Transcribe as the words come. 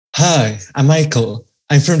Hi, I'm Michael.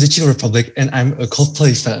 I'm from the Czech Republic and I'm a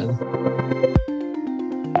Coldplay fan.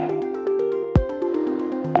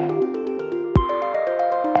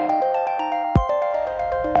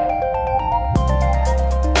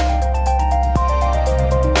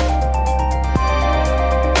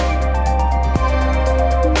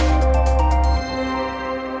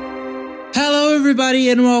 Hello,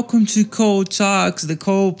 everybody, and welcome to Cold Talks, the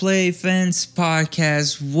Coldplay Fans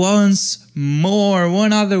podcast. Once more,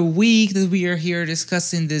 one other week that we are here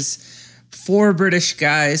discussing this four British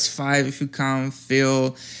guys, five if you count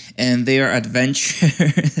Phil, and their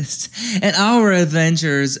adventures, and our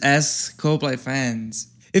adventures as Coldplay fans.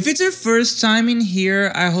 If it's your first time in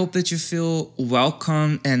here, I hope that you feel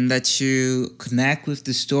welcome and that you connect with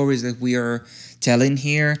the stories that we are telling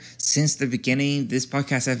here. Since the beginning, this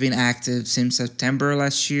podcast has been active since September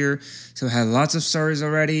last year, so I had lots of stories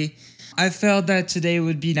already. I felt that today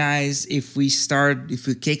would be nice if we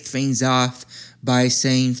kick things off by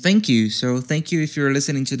saying thank you. So thank you if you're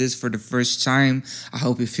listening to this for the first time. I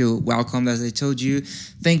hope you feel welcomed, as I told you.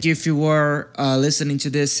 Thank you if you were listening to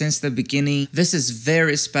this since the beginning. This is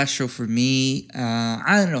very special for me.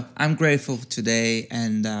 I don't know. I'm grateful today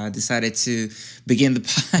and decided to begin the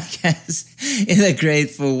podcast in a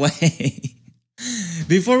grateful way.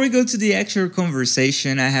 Before we go to the actual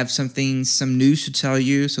conversation, I have some news to tell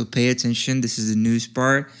you, so pay attention. This is the news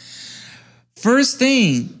part. First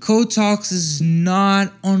thing, Code Talks is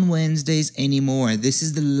not on Wednesdays anymore. This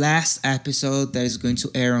is the last episode that is going to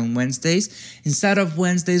air on Wednesdays. Instead of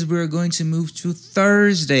Wednesdays, we're going to move to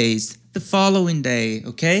Thursdays, the following day,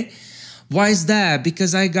 okay? Why is that?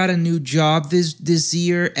 Because I got a new job this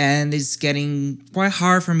year and it's getting quite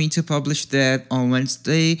hard for me to publish that on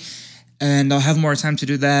Wednesday. And I'll have more time to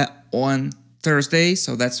do that on Thursday,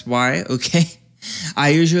 so that's why, okay? I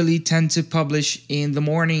usually tend to publish in the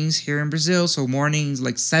mornings here in Brazil, so mornings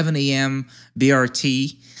like 7 a.m.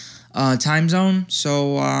 BRT time zone.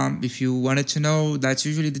 So if you wanted to know, that's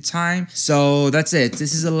usually the time. So that's it.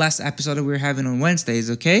 This is the last episode that we're having on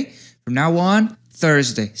Wednesdays, okay? From now on,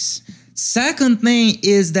 Thursdays. Second thing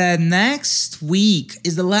is that next week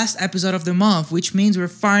is the last episode of the month, which means we're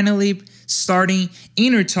finally starting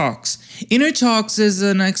Inner Talks. Inner Talks is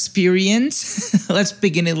an experience. Let's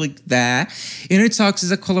begin it like that. Inner Talks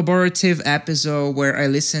is a collaborative episode where I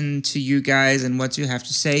listen to you guys and what you have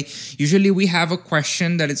to say. Usually we have a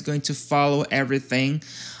question that is going to follow everything.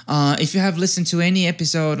 If you have listened to any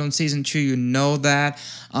episode on season 2, you know that.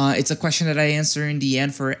 It's a question that I answer in the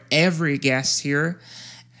end for every guest here.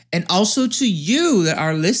 And also to you that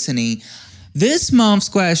are listening. This month's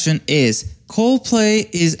question is, Coldplay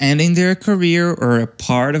is ending their career or a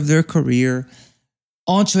part of their career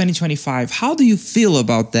on 2025. How do you feel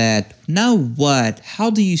about that? Now what? How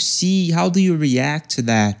do you react to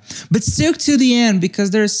that? But stick to the end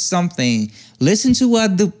because there's something. Listen to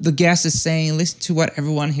what the guest is saying. Listen to what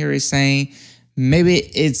everyone here is saying. Maybe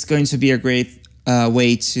it's going to be a great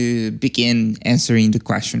way to begin answering the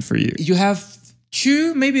question for you. You have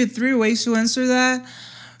 2, maybe 3 ways to answer that.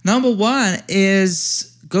 Number 1 is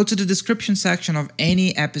go to the description section of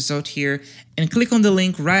any episode here and click on the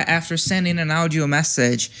link right after sending an audio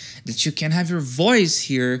message that you can have your voice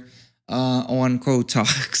here on Code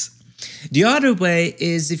Talks. The other way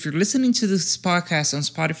is if you're listening to this podcast on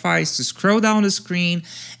Spotify is to scroll down the screen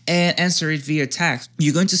and answer it via text.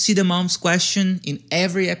 You're going to see the month's question in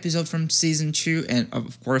every episode from season 2 and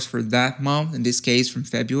of course for that month, in this case from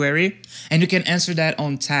February, and you can answer that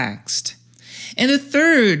on text. And the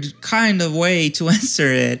third kind of way to answer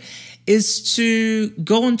it is to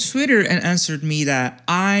go on Twitter and answer me that.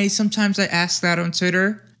 Sometimes I ask that on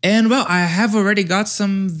Twitter. And well, I have already got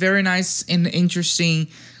some very nice and interesting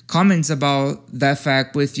comments about that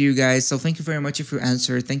fact with you guys. So thank you very much if you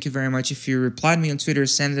answered. Thank you very much if you replied me on Twitter,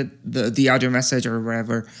 send the audio message or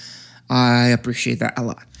whatever. I appreciate that a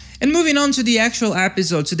lot. And moving on to the actual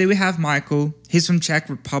episode. Today we have Michael. He's from Czech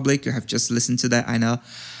Republic. You have just listened to that, I know.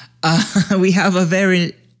 We have a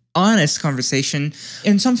very honest conversation,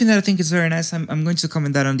 and something that I think is very nice, I'm going to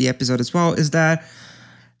comment that on the episode as well, is that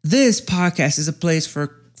this podcast is a place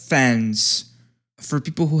for fans, for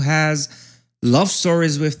people who has love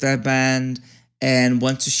stories with that band and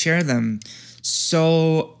want to share them.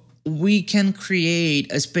 So we can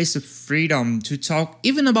create a space of freedom to talk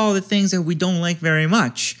even about the things that we don't like very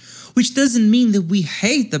much, which doesn't mean that we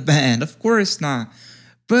hate the band, of course not.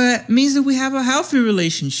 But means that we have a healthy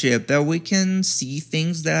relationship, that we can see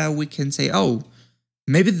things that we can say, oh,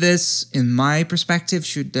 maybe this, in my perspective,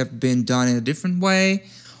 should have been done in a different way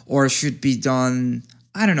or should be done,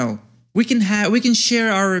 I don't know. We can share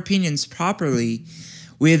our opinions properly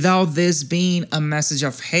without this being a message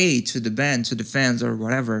of hate to the band, to the fans, or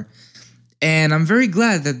whatever. And I'm very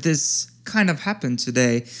glad that this kind of happened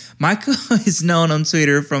today. Michael is known on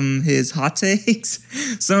Twitter from his hot takes.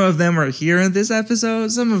 Some of them are here in this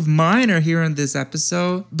episode. Some of mine are here in this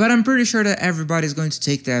episode. But I'm pretty sure that everybody's going to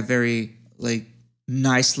take that very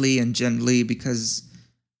nicely and gently, because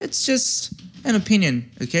it's just an opinion,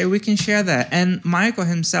 okay? We can share that. And Michael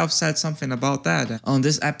himself said something about that on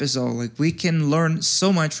this episode. We can learn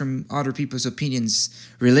so much from other people's opinions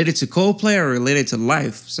related to Coldplay or related to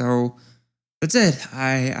life. So that's it.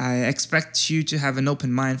 I expect you to have an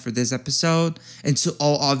open mind for this episode and to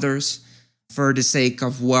all others for the sake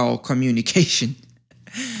of communication.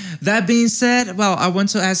 That being said, I want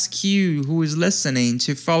to ask you who is listening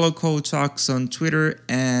to follow Cold Talks on Twitter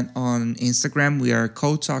and on Instagram. We are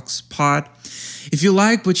Cold Talks Pod. If you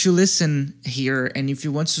like what you listen here and if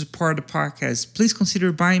you want to support the podcast, please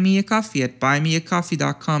consider buying me a coffee at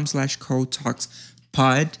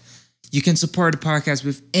buymeacoffee.com/coldtalkspod. You can support the podcast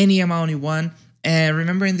with any amount you want. And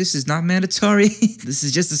remembering, this is not mandatory. This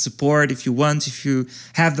is just a support if you want, if you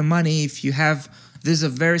have the money, if you have. This is a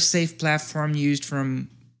very safe platform used from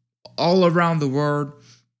all around the world.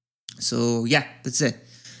 So yeah, that's it.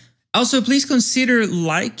 Also, please consider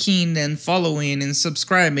liking and following and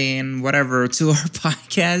subscribing and whatever to our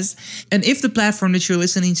podcast. And if the platform that you're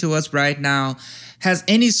listening to us right now has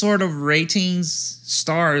any sort of ratings,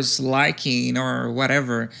 stars, liking, or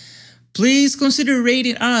whatever, please consider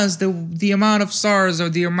rating us the amount of stars or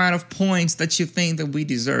the amount of points that you think that we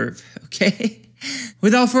deserve, okay?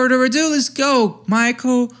 Without further ado, let's go.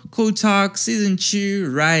 Michael, Cold Talk Season 2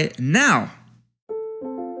 right now.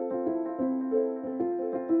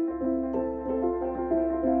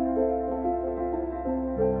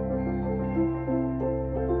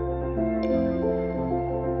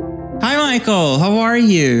 Hi, Michael. How are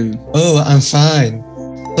you? Oh, I'm fine.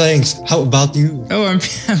 Thanks. How about you? Oh, I'm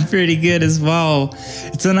pretty good as well.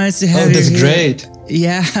 It's so nice to have you here. Oh, that's great.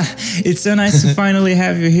 Yeah, it's so nice to finally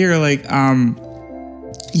have you here.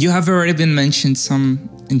 You have already been mentioned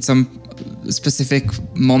in some specific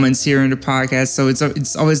moments here in the podcast, so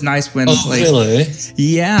it's always nice when really?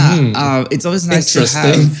 Yeah, it's always nice to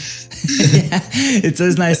have. Yeah, it's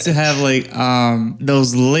always nice to have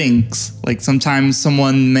those links. Sometimes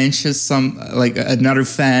someone mentions another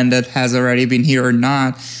fan that has already been here or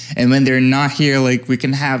not, and when they're not here, we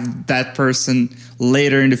can have that person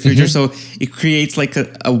later in the future. So it creates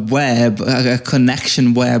a web, a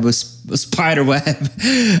connection web, a spider web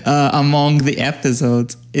among the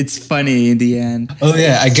episodes. It's funny in the end. Oh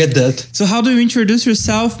yeah, I get that. So how do you introduce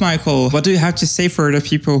yourself, Michael? What do you have to say for the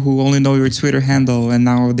people who only know your Twitter handle and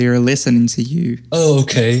now they're listening to you? Oh,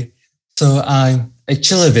 okay. So I'm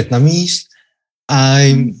actually Vietnamese.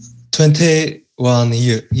 I'm 21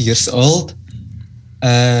 years old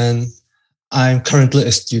and I'm currently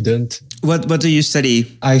a student. What do you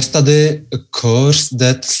study? I study a course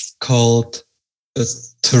that's called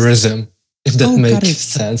tourism, if that makes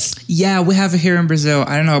sense. Yeah, we have it here in Brazil.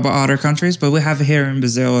 I don't know about other countries, but we have it here in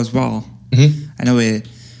Brazil as well. Mm-hmm. I know it.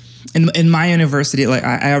 In my university,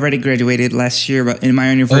 I already graduated last year, but in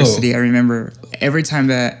my university, I remember every time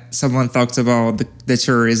that someone talks about the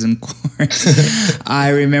tourism course, I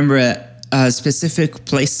remember specific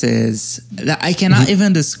places that I cannot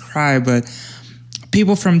even describe, but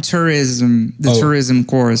people from tourism, tourism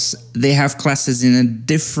course, they have classes in a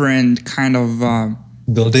different kind of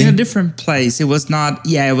building, in a different place. It was not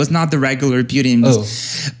the regular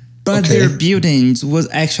buildings, but their buildings was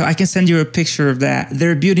actually. I can send you a picture of that.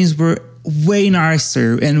 Their buildings were way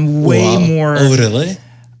nicer and way more. Oh, really?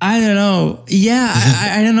 I don't know. Yeah,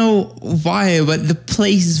 I don't know why, but the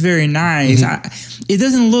place is very nice. It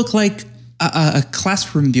doesn't look like a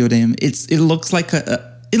classroom building. It looks like a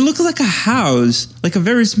house, like a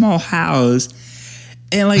very small house.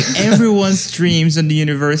 And everyone's dreams in the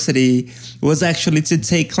university was actually to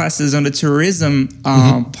take classes on the tourism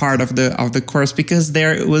part of the course, because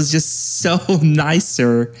there it was just so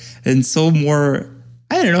nicer and so more,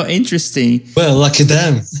 I don't know, interesting. Well, lucky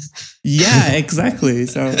them. Yeah, exactly.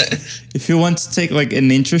 So if you want to take an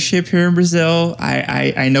internship here in Brazil,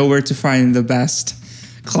 I know where to find the best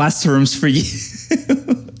classrooms for you.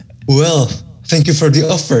 Well, thank you for the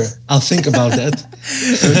offer. I'll think about that.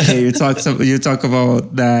 Okay, you talk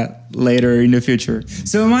about that later in the future.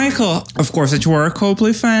 So, Michael, of course, that you are a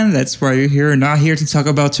Coldplay fan. That's why you're here. Not here to talk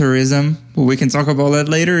about tourism, but we can talk about that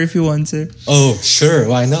later if you want to. Oh, sure.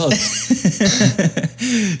 Why not?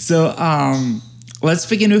 So, let's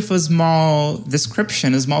begin with a small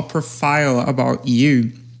description, a small profile about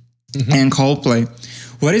you and Coldplay.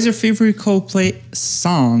 What is your favorite Coldplay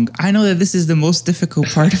song? I know that this is the most difficult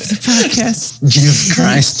part of the podcast. Jesus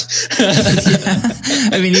Christ.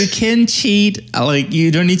 Yeah. I mean, you can cheat. Like,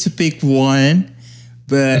 you don't need to pick one.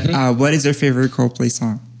 But what is your favorite Coldplay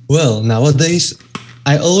song? Well, nowadays,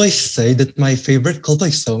 I always say that my favorite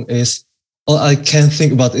Coldplay song is All I Can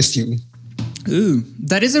Think About Is You. Ooh,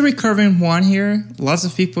 that is a recurring one here. Lots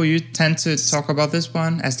of people, you tend to talk about this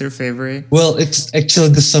one as their favorite. Well, it's actually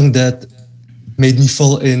the song that made me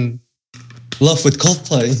fall in love with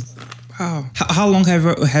Coldplay. Wow. How long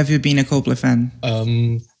have you been a Coldplay fan?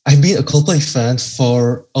 I've been a Coldplay fan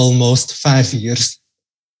for almost 5 years.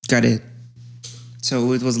 Got it.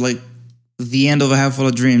 So it was like the end of A Handful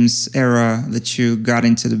of Dreams era that you got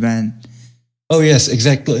into the band. Oh, yes,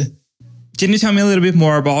 exactly. Can you tell me a little bit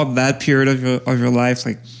more about that period of your life?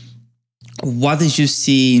 Like, what did you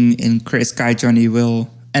see in Chris, Guy, Johnny, Will,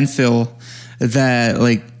 and Phil that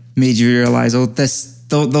like made you realize, oh,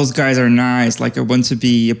 those guys are nice. Like, I want to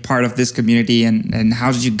be a part of this community. And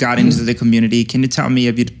how did you got into the community? Can you tell me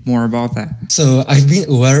a bit more about that? So I've been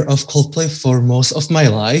aware of Coldplay for most of my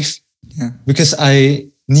life. Yeah. Because I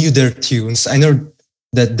knew their tunes. I know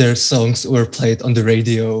that their songs were played on the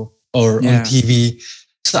radio or on TV.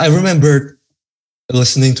 So I remember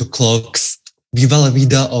listening to Clocks, Viva La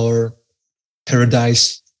Vida or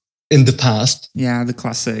Paradise in the past. Yeah, the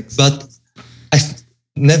classics. But I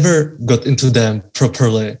never got into them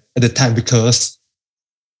properly at the time because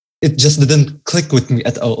it just didn't click with me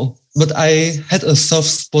at all. But I had a soft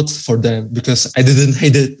spot for them because I didn't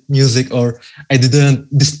hate the music or I didn't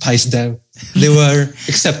despise them. They were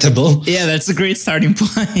acceptable. Yeah, that's a great starting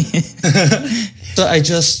point. So I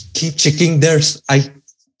just I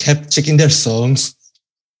kept checking their songs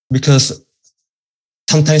because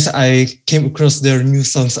sometimes I came across their new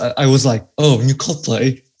songs. I was like, oh, new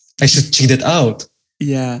Coldplay. I should check it out.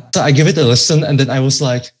 Yeah. So I gave it a listen and then I was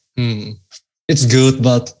like, it's good,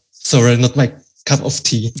 but sorry, not my cup of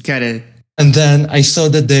tea. Got it. And then I saw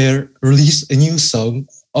that they released a new song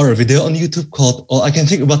or a video on YouTube called All I Can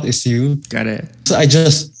Think About Is You. Got it. So I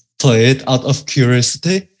just played it out of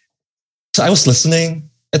curiosity. So I was listening.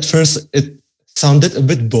 At first, it sounded a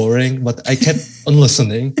bit boring, but I kept on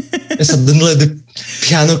listening. And suddenly the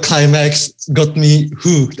piano climax got me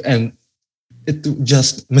hooked and it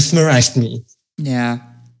just mesmerized me. Yeah.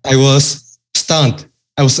 I was stunned.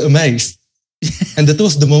 I was amazed. And that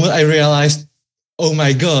was the moment I realized, oh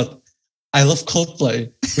my God, I love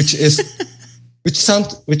Coldplay, which is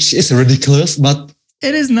ridiculous, but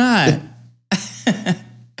it is not.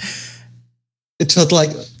 It felt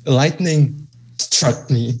like lightning struck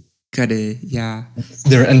me. Got it. Yeah.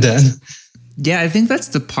 There and then. Yeah, I think that's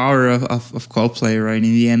the power of Coldplay, right? In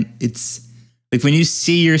the end, it's like when you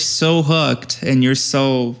see you're so hooked and you're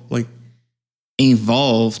so like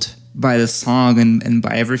involved by the song and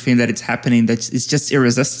by everything that it's happening, that it's just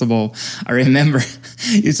irresistible. I remember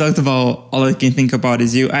you talked about All I Can Think About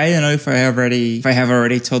Is You. I don't know if I have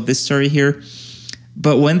already told this story here,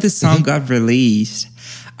 but when the song got released,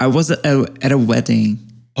 I was at a wedding.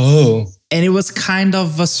 Oh. And it was kind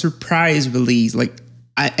of a surprise release. Like,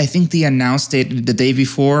 I think they announced it the day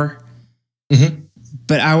before,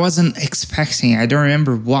 but I wasn't expecting. I don't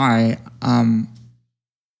remember why.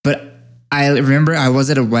 But I remember I was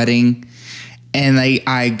at a wedding, and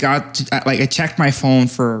I checked my phone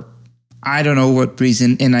for I don't know what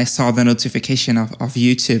reason, and I saw the notification of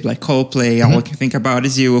YouTube, like Coldplay, All I Can Think About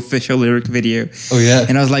Is You official lyric video. Oh yeah.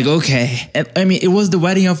 And I was like, okay. And, I mean, it was the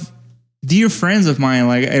wedding of dear friends of mine.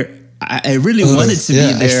 Like I really wanted to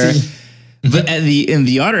be there. But in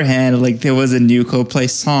the other hand, like there was a new Coldplay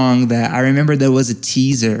song that I remember there was a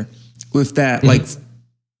teaser with that, like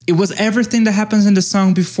it was everything that happens in the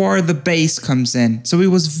song before the bass comes in. So it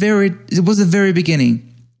was the very beginning.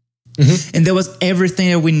 And there was everything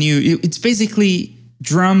that we knew. It's basically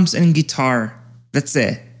drums and guitar. That's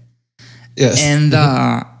it. Yes. And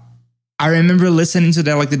I remember listening to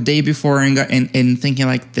that like the day before and thinking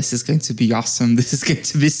like, this is going to be awesome. This is going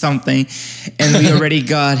to be something. And we already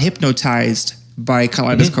got hypnotized by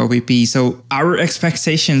Kaleidoscope EP. So our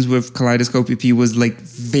expectations with Kaleidoscope EP was like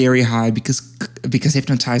very high because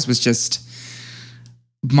Hypnotized was just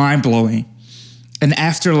mind blowing. And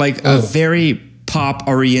after like a very pop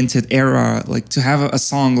oriented era, like to have a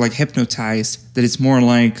song like Hypnotized that is more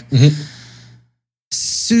like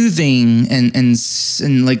soothing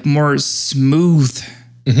and like more smooth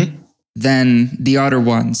than the other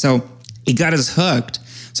one. So it got us hooked.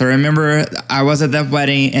 So I remember I was at that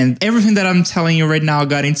wedding and everything that I'm telling you right now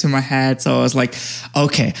got into my head. So I was like,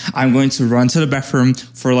 okay, I'm going to run to the bathroom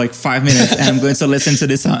for like 5 minutes and I'm going to listen to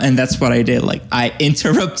this song. And that's what I did. Like I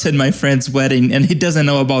interrupted my friend's wedding and he doesn't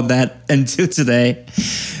know about that until today.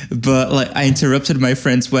 But like I interrupted my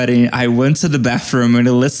friend's wedding. I went to the bathroom and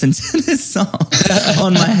I listened to this song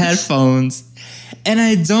on my headphones. And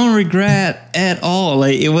I don't regret at all.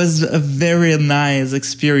 Like it was a very nice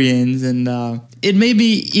experience, and it made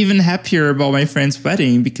me even happier about my friend's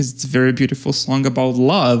wedding because it's a very beautiful song about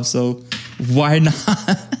love. So why not?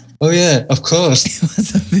 Oh yeah, of course. It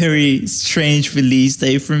was a very strange release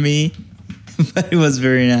day for me, but it was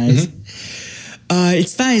very nice.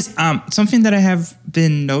 It's nice. Something that I have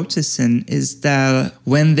been noticing is that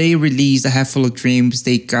when they released A Head Full of Dreams,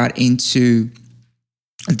 they got into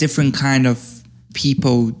a different kind of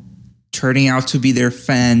people turning out to be their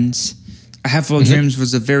fans. A Head Full of Dreams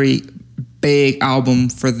was a very big album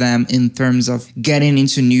for them in terms of getting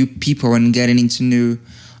into new people and getting into new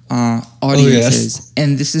audiences. Yes.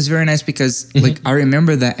 And this is very nice because like I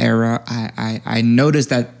remember that era. I noticed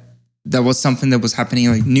that was something that was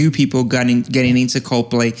happening, like new people getting into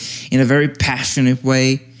Coldplay in a very passionate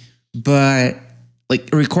way. But like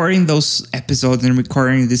recording those episodes and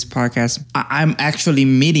recording this podcast, I'm actually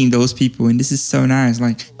meeting those people, and this is so nice.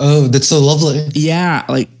 Like, oh, that's so lovely. Yeah,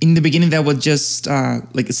 like in the beginning, that was just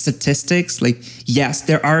like statistics. Like, yes,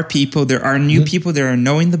 there are people, there are new people that are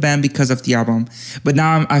knowing the band because of the album, but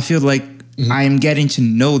now I feel like I'm getting to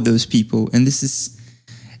know those people, and it's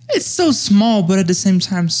so small, but at the same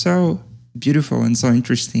time so beautiful and so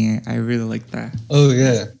interesting. I really like that. Oh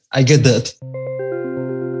yeah, I get that.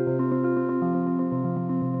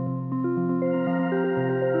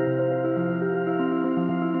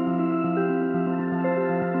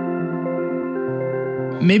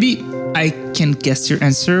 Maybe I can guess your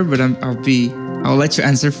answer, but I'll let you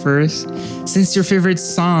answer first. Since your favorite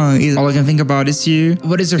song is All I Can Think About Is You,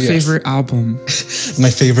 what is your favorite album?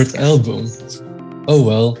 My favorite album? Oh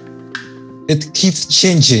well, it keeps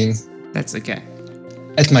changing. That's okay.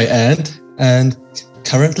 At my end, and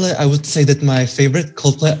currently I would say that my favorite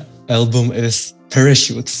Coldplay album is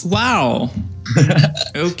Parachutes. Wow.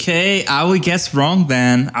 Okay, I would guess wrong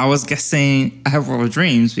then. I was guessing I Have All the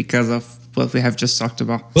Dreams because of what we have just talked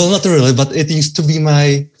about. Well, not really, but it used to be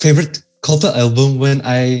my favorite Coldplay album when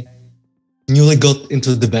I newly got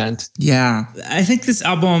into the band. Yeah, I think this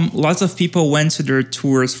album, lots of people went to their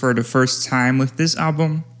tours for the first time with this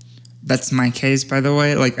album. That's my case, by the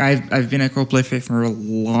way. Like I've been a Coldplay fan for a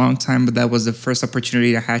long time, but that was the first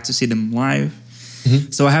opportunity I had to see them live.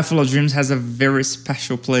 So A Head Full of Dreams has a very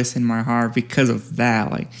special place in my heart because of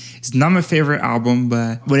that. Like it's not my favorite album,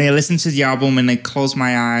 but when I listen to the album and I close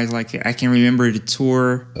my eyes, like I can remember the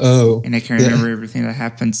tour. Oh, and I can remember everything that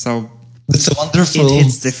happened. So that's so wonderful. It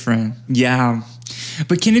hits different. Yeah.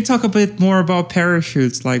 But can you talk a bit more about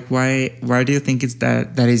Parachutes? Like why do you think it's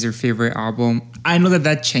that is your favorite album? I know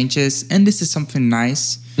that changes and this is something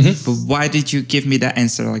nice, but why did you give me that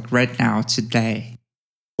answer like right now, today?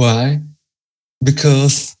 Why?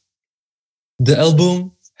 Because the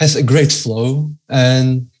album has a great flow,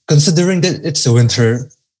 and considering that it's a winter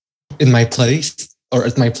in my place or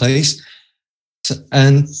at my place,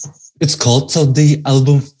 and it's cold, so the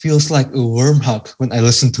album feels like a warm hug when I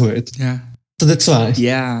listen to it. Yeah. So that's why.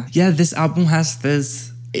 Yeah. This album has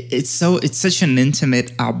this. It's such an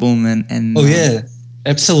intimate album, and oh yeah,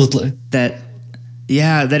 absolutely. That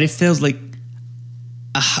it feels like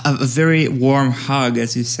a very warm hug,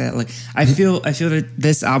 as you said. Like I feel that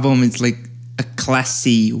this album is like a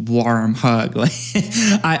classy, warm hug. Like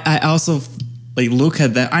I also like look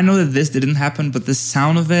at that. I know that this didn't happen, but the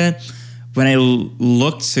sound of it, when I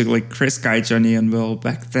looked to like Chris Guy, Johnny, and Will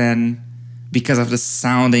back then, because of the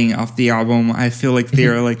sounding of the album, I feel like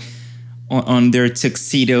they're like on their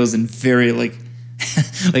tuxedos and very like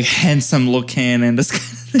like handsome looking, and this kind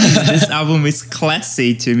of this album is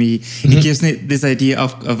classy to me. It gives me this idea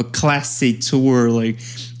of a classy tour, like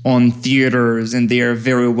on theaters, and they are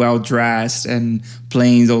very well dressed and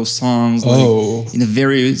playing those songs like, in a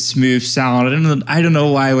very smooth sound. I don't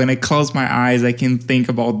know why when I close my eyes I can think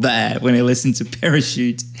about that when I listen to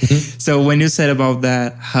Parachute. So when you said about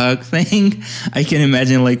that hug thing, I can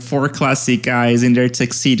imagine like 4 classic guys in their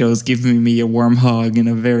tuxedos giving me a warm hug in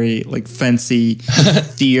a very like fancy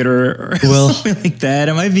theater or something like that.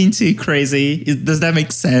 Am I being too crazy? Does that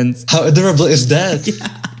make sense? How adorable is that?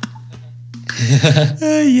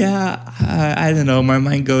 I don't know. My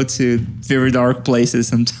mind goes to very dark places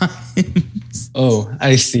sometimes. Oh,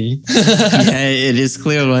 I see. Yeah, it is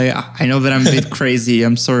clear. Like I know that I'm a bit crazy.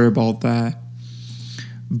 I'm sorry about that.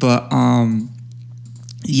 But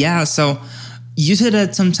so You said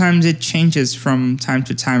that sometimes it changes from time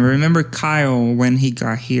to time. I remember Kyle when he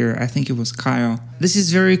got here. I think it was Kyle. This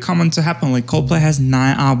is very common to happen. Like Coldplay has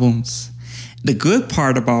 9 albums. The good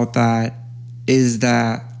part about that is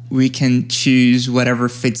that we can choose whatever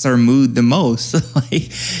fits our mood the most.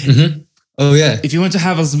 Like, Oh yeah. if you want to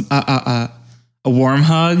have a warm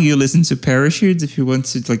hug, you listen to Parachutes. If you want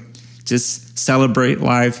to like just celebrate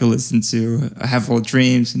life, you listen to Have All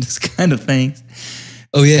Dreams and this kind of things.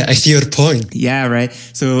 Oh yeah, I see your point. Yeah, right.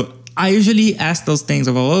 So I usually ask those things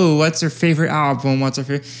about, oh, what's your favorite album? What's your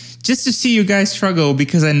favorite? Just to see you guys struggle,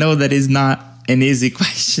 because I know that is not an easy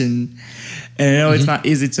question. And I know it's not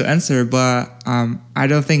easy to answer, but I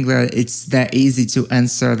don't think that it's that easy to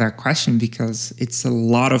answer that question because it's a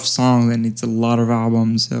lot of songs and it's a lot of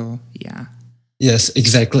albums. So yeah. Yes,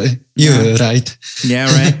 exactly. You're right.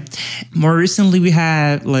 Yeah, right. More recently, we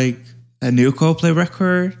had like a new Coldplay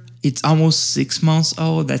record. It's almost 6 months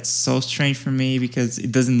old. That's so strange for me because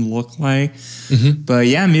it doesn't look like. But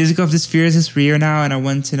yeah, Music of the Spheres is here now, and I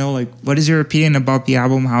want to know, like, what is your opinion about the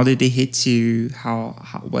album? How did it hit you?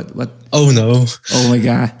 What? Oh no. Oh my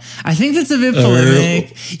god, I think that's a bit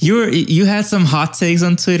polemic. You had some hot takes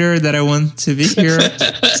on Twitter that I want to be here,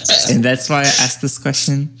 and that's why I asked this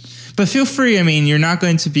question. But feel free. I mean, you're not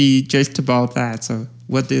going to be judged about that. So,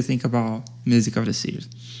 what do you think about Music of the Spheres?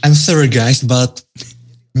 I'm sorry, guys, but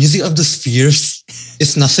Music of the Spheres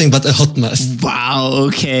is nothing but a hot mess. Wow.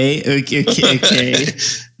 Okay.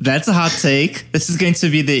 That's a hot take. This is going to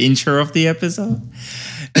be the intro of the episode.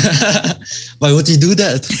 Why would you do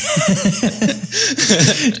that?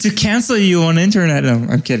 To cancel you on internet. No,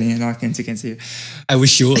 I'm kidding. I'm not going to cancel you. I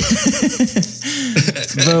wish you would.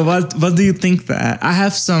 But what do you think that? I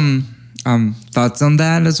have some thoughts on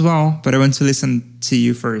that as well, but I want to listen to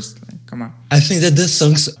you first. Come on. I think that the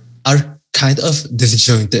songs are kind of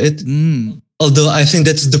disjointed. Although I think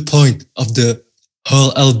that's the point of the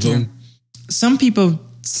whole album. Yeah. Some people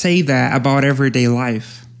say that about everyday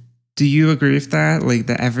life. Do you agree with that? Like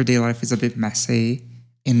the everyday life is a bit messy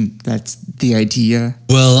and that's the idea?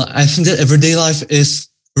 Well, I think that everyday life is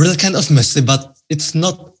really kind of messy, but it's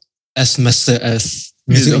not as messy as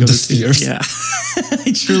Music of the Spheres. Yeah.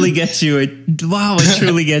 I truly get you. I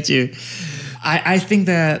truly get you. I think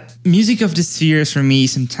that Music of the Spheres for me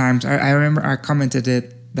sometimes, I remember I commented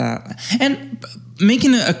it that, and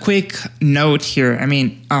making a quick note here, I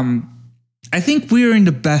mean, I think we're in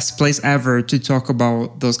the best place ever to talk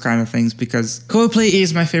about those kind of things because Coldplay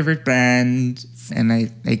is my favorite band and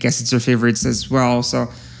I guess it's your favorites as well. So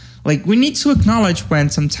like we need to acknowledge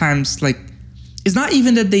when sometimes like, it's not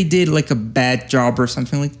even that they did like a bad job or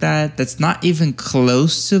something like that. That's not even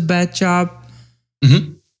close to a bad job.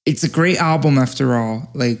 It's a great album after all.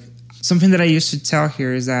 Like something that I used to tell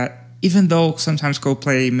here is that even though sometimes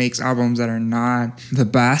Coldplay makes albums that are not the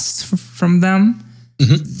best from them,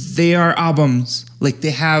 they are albums. Like they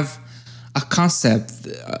have a concept.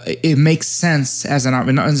 It makes sense as an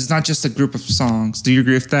album. It's not just a group of songs. Do you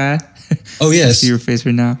agree with that? Oh yes. I see your face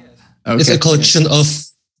right now. Okay. It's a collection of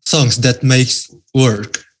songs that makes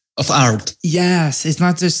work of art. Yes, it's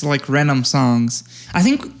not just like random songs. I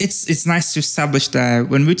think it's nice to establish that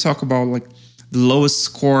when we talk about like the lowest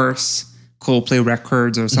scores Coldplay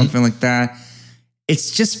records or something like that,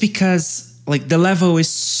 it's just because like the level is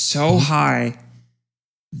so high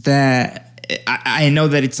that I know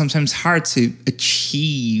that it's sometimes hard to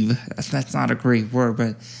achieve. That's not a great word,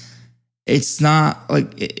 but it's not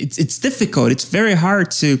like it's difficult. It's very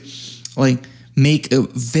hard to like make a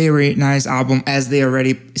very nice album as they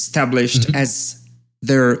already established as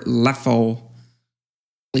their level,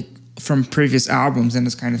 like from previous albums and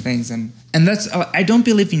those kind of things. And that's, I don't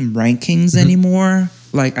believe in rankings anymore.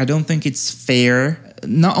 Like, I don't think it's fair.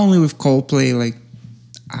 Not only with Coldplay, like,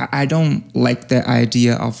 I don't like the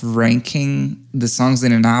idea of ranking the songs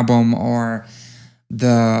in an album or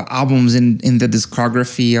the albums in the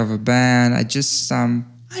discography of a band. I just, I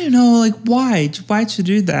don't know, like, why to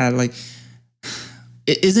do that? Like,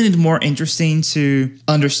 isn't it more interesting to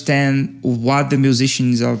understand what the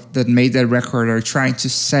musicians that made that record are trying to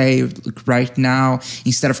say right now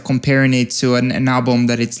instead of comparing it to an album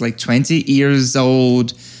that it's like 20 years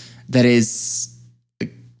old that is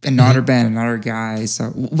another band, another guy? So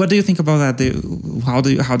what do you think about that? How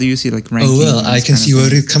do you see like ranking? Oh well, I can see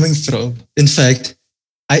where you're coming from. In fact,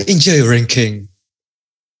 I enjoy ranking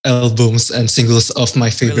albums and singles of my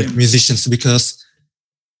favorite musicians because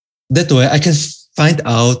that way I can find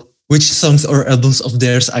out which songs or albums of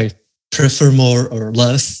theirs I prefer more or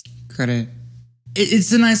less. Got it.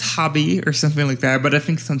 It's a nice hobby or something like that, but I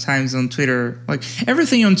think sometimes on Twitter, like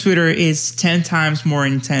everything on Twitter is 10 times more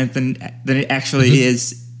intense than it actually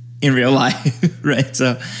is in real life, right?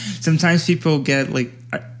 So sometimes people get like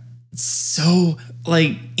so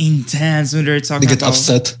like intense when they're talking They get about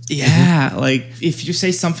upset. yeah, like if you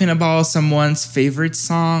say something about someone's favorite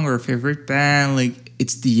song or favorite band, like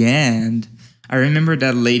it's the end. I remember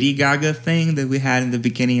that Lady Gaga thing that we had in the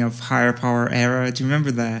beginning of Higher Power era. Do you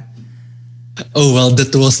remember that? Oh, well,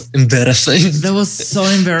 that was embarrassing. That was so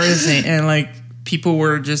embarrassing. And like people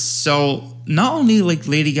were just so, not only like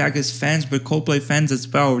Lady Gaga's fans, but Coldplay fans as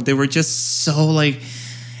well. They were just so like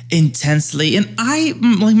intensely. And I,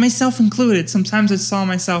 like myself included, sometimes I saw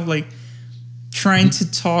myself like trying to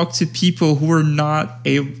talk to people who were not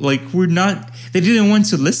able, like, they didn't want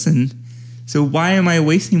to listen. So why am I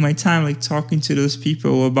wasting my time like talking to those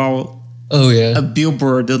people about Oh, yeah. a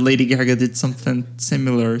billboard that Lady Gaga did something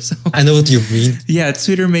similar? So I know what you mean. yeah,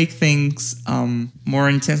 Twitter make things more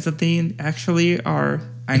intense than they actually are.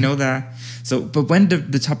 I know that. So, but when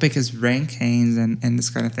the topic is rankings and this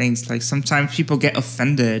kind of things, like sometimes people get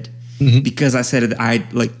offended because I said I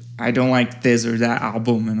don't like this or that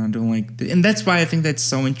album, and I don't like and that's why I think that's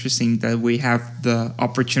so interesting that we have the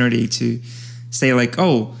opportunity to say like,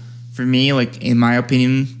 oh, for me, like in my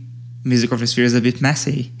opinion, Music of the Sphere is a bit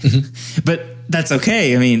messy, but that's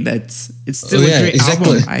okay. I mean, it's still a great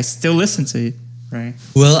album. I still listen to it, right?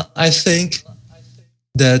 Well, I think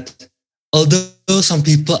that although some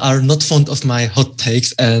people are not fond of my hot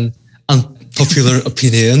takes and unpopular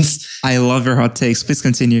opinions, I love your hot takes. Please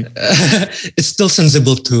continue. It's still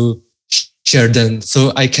sensible to share them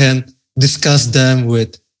so I can discuss them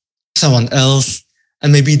with someone else,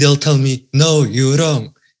 and maybe they'll tell me, no, you're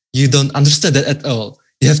wrong. You don't understand that at all.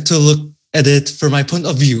 You have to look at it from my point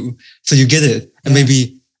of view so you get it. And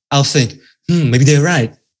maybe I'll think, maybe they're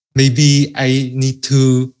right. Maybe I need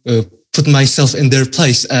to put myself in their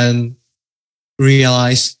place and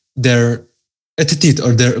realize their attitude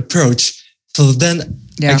or their approach. So then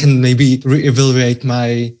I can maybe reevaluate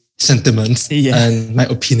my sentiments and my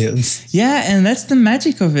opinions. Yeah, and that's the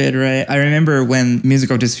magic of it, right? I remember when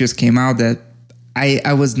Music of the Spheres came out that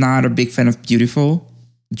I was not a big fan of Beautiful,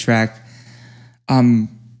 the track.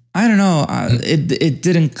 I don't know. It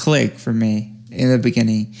didn't click for me in the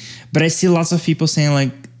beginning, but I see lots of people saying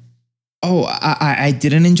like, "Oh, I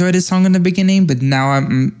didn't enjoy this song in the beginning, but now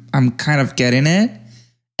I'm kind of getting it,"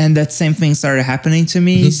 and that same thing started happening to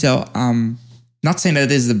me. So, not saying that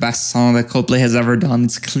this is the best song that Coldplay has ever done.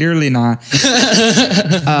 It's clearly not.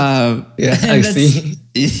 I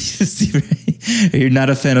see. Right? You're not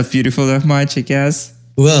a fan of Beautiful that much, I guess.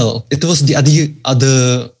 Well, it was the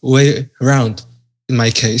other way around in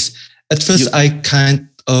my case. At first, I kind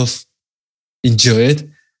of enjoy it,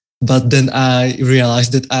 but then I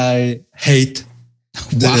realized that I hate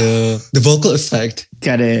the vocal effect.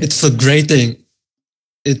 Got it. It's so grating.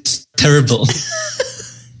 It's terrible.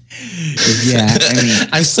 Yeah, I mean,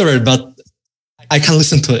 I'm sorry, but I can't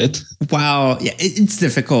listen to it. Wow, yeah, it's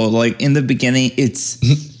difficult. Like in the beginning, it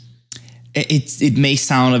may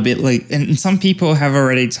sound a bit like, and some people have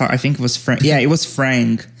already talked. I think it was Frank. Yeah, it was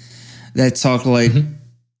Frank that talked like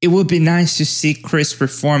it would be nice to see Chris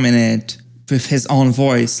performing it with his own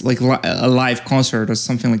voice, like a live concert or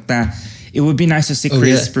something like that. It would be nice to see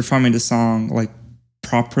Chris performing the song like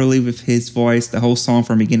properly with his voice, the whole song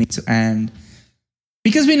from beginning to end.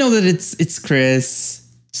 Because we know that it's Chris,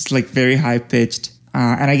 just like very high pitched.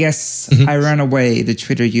 And I guess I ran away. The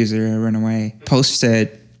Twitter user I ran away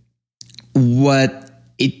posted what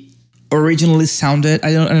it originally sounded.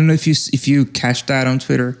 I don't know if you catch that on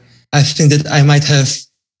Twitter. I think that I might have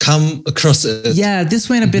come across it. Yeah, this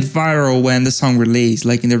went a bit viral when the song released,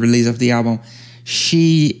 like in the release of the album.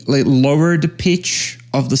 She like lowered the pitch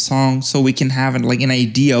of the song so we can have like an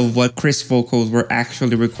idea of what Chris vocals were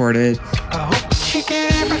actually recorded. I hope that you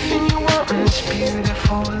get everything you want in this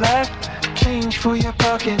beautiful life. Change for your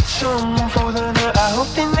pocket, some for the night. I hope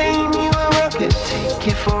they name you a rocket, take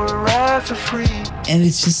you for a ride for free. And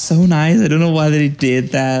it's just so nice. I don't know why they did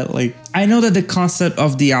that. Like, I know that the concept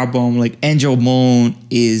of the album, like Angel Moon,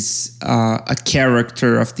 is a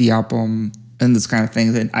character of the album and this kind of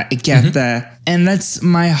thing. And I get that. And that's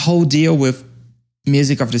my whole deal with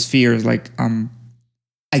Music of the Spheres. Like,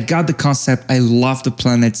 I got the concept. I love the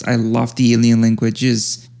planets. I love the alien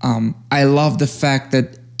languages. I love the fact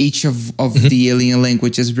that each of the alien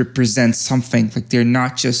languages represents something. Like, they're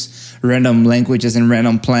not just random languages and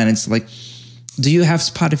random planets. Like, do you have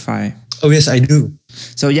Spotify? Oh, yes, I do.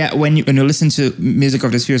 So yeah, when you listen to Music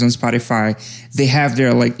of the Spheres on Spotify, they have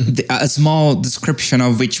their like a small description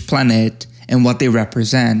of each planet and what they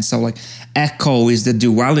represent. So like Echo is the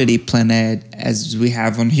duality planet as we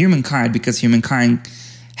have on Humankind, because Humankind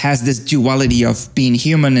has this duality of being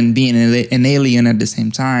human and being an alien at the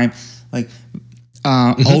same time. Like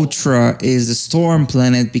Ultra is the storm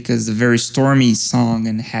planet because the very stormy song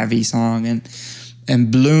and heavy song,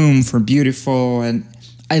 and Bloom for beautiful, and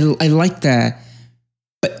I like that.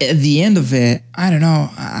 But at the end of it, I don't know.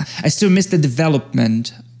 I still miss the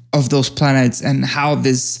development of those planets and how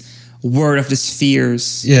this world of the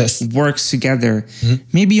spheres works together.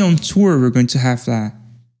 Maybe on tour we're going to have that.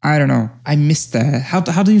 I don't know. I miss that. How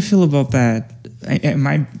do you feel about that? Am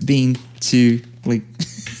I being too like?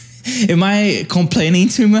 Am I complaining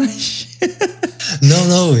too much?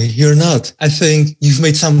 No, you're not. I think you've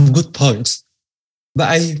made some good points. But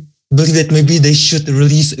I believe that maybe they should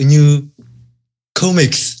release a new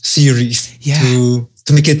comics series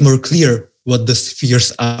to make it more clear what the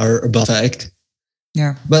spheres are about. Fact.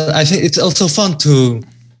 Yeah. But I think it's also fun to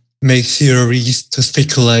make theories, to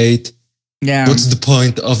speculate. Yeah. What's the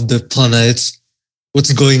point of the planets?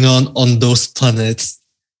 What's going on those planets?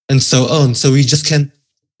 And so on. So we just can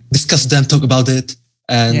discuss them, talk about it,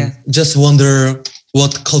 and just wonder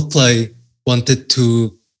what Coldplay wanted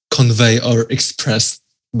to convey or express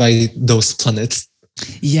by those planets.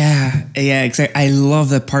 Yeah, exactly. I love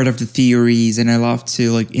that part of the theories, and I love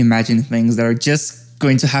to like imagine things that are just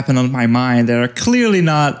going to happen on my mind that are clearly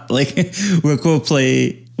not like what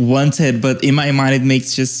Coldplay wanted, but in my mind it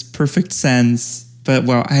makes just perfect sense. But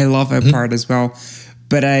well, I love that part as well.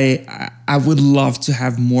 But I would love to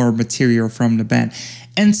have more material from the band.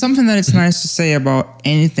 And something that it's nice to say about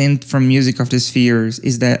anything from Music of the Spheres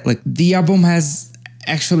is that like the album has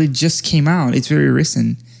actually just came out. It's very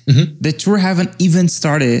recent. The tour haven't even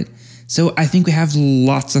started. So I think we have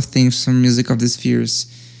lots of things from Music of the Spheres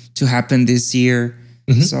to happen this year.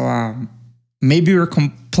 So maybe we're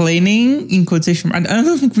complaining in quotation. I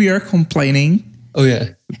don't think we are complaining. Oh yeah.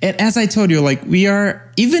 And as I told you, like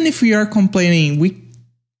even if we are complaining,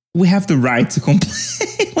 we have the right to complain.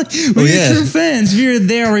 Like, we're true fans. We're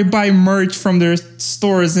there. We buy merch from their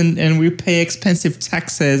stores and we pay expensive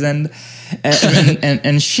taxes and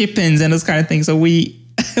shippings and those kind of things. So we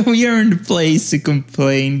are in the place to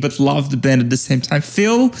complain, but love the band at the same time.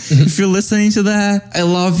 Phil, if you're listening to that, I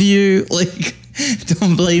love you. Like,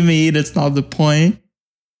 don't blame me. That's not the point.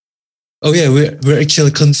 Oh yeah, we're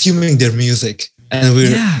actually consuming their music, and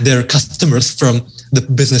we're their customers from the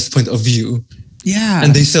business point of view. Yeah.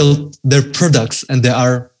 And they sell their products, and they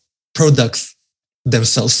are products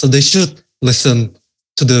themselves. So they should listen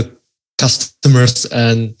to the customers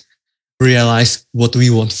and realize what we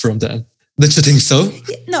want from them. Don't you think so?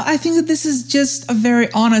 No, I think that this is just a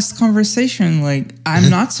very honest conversation. Like, I'm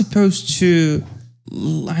not supposed to...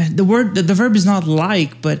 The verb is not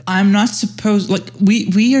like, but I'm not supposed... Like,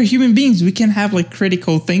 we are human beings. We can have, like,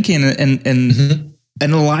 critical thinking and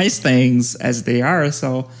analyze things as they are.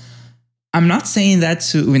 So... I'm not saying that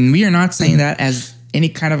when we are not saying that as any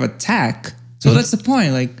kind of attack. So that's the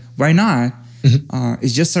point. Like, why not?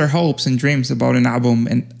 It's just our hopes and dreams about an album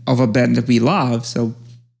and of a band that we love. So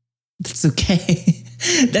that's okay.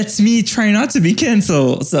 That's me trying not to be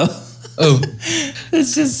canceled. So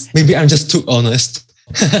it's just maybe I'm just too honest.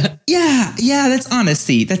 yeah, that's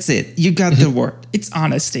honesty. That's it. You got the word. It's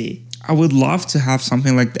honesty. I would love to have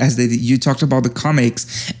something like as you talked about the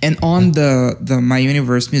comics, and on the My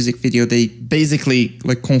Universe music video, they basically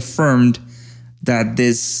like confirmed that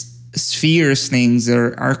this spheres things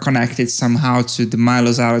are connected somehow to the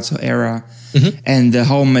Milos Alto era and the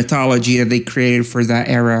whole mythology that they created for that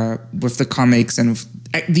era with the comics and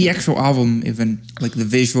the actual album, even like the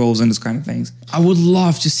visuals and those kind of things. I would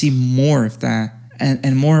love to see more of that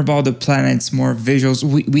and more about the planets, more visuals.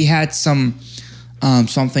 We had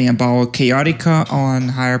something about Chaotica on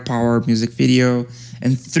Higher Power music video,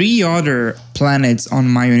 and 3 other planets on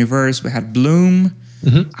My Universe. We had Bloom.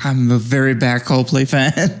 I'm a very bad Coldplay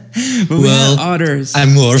fan. But we had others.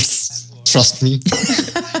 I'm worse. Trust me.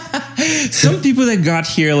 Some people that got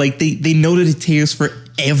here, like they know the details for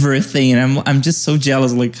everything, and I'm just so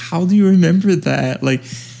jealous. Like, how do you remember that? Like,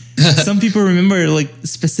 some people remember like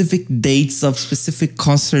specific dates of specific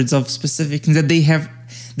concerts of specific things that they haven't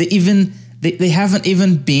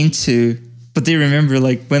even been to, but they remember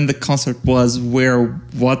like when the concert was, where,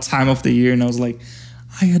 what time of the year. And I was like,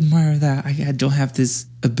 I admire that. I don't have this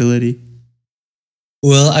ability.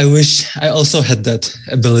 Well, I wish I also had that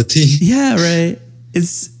ability. Yeah, right.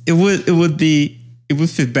 It would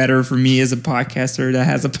fit better for me as a podcaster that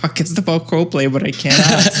has a podcast about Coldplay, but I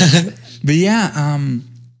cannot. But yeah,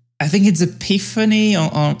 I think it's Epiphany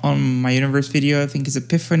on My Universe video. I think it's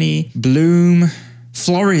Epiphany, Bloom,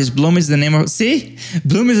 Flores. Bloom is the name of... See?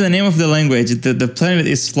 Bloom is the name of the language. The planet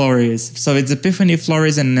is Flores. So it's Epiphany,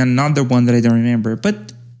 Flores, and another one that I don't remember.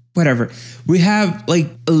 But whatever. We have like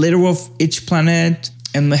a little of each planet.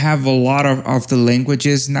 and they have a lot of the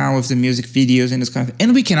languages now of the music videos and this kind of thing.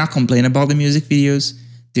 And we cannot complain about the music videos.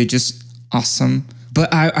 They're just awesome.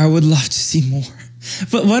 But I would love to see more.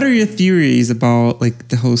 But what are your theories about like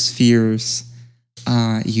the whole spheres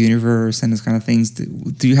universe and those kind of things?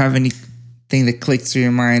 Do you have anything that clicks through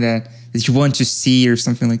your mind that you want to see or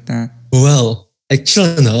something like that? Well,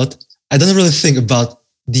 actually not. I don't really think about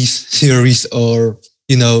these theories or,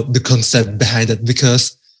 the concept behind it,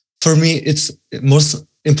 because for me, it's most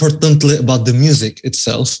importantly about the music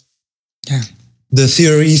itself. Yeah. The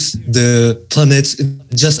theories, the planets,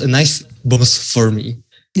 it's just a nice bonus for me.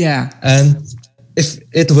 Yeah. And if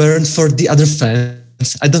it weren't for the other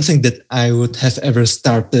fans, I don't think that I would have ever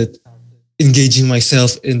started engaging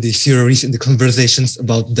myself in the theories, in the conversations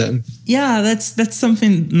about them. Yeah, that's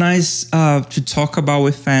something nice to talk about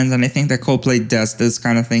with fans, and I think that Coldplay does this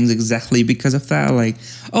kind of things exactly because of that. Like,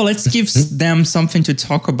 let's give them something to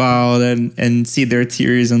talk about and see their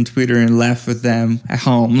theories on Twitter and laugh with them at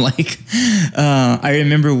home. Like, I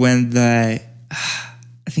remember when I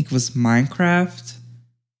think it was Minecraft.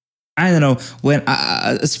 I don't know, when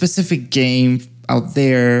a specific game out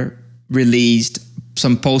there released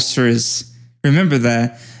some posters. Remember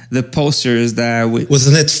that? The posters that...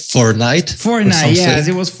 Wasn't it Fortnite? Fortnite, yes,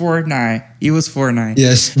 it was Fortnite.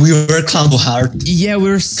 Yes, we were clown hard. Yeah, we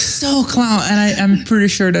were so clown. And I'm pretty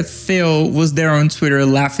sure that Phil was there on Twitter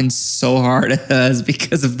laughing so hard at us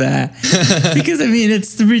because of that. Because, I mean,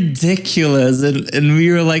 it's ridiculous. And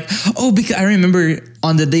we were like, because I remember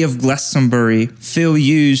on the day of Glastonbury, Phil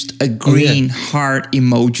used a green heart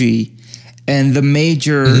emoji. And the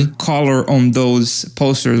major color on those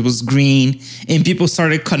posters was green, and people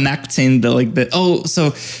started connecting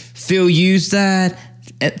so Phil used that,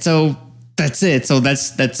 and so that's it. So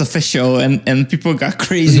that's official, and people got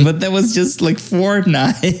crazy. But that was just like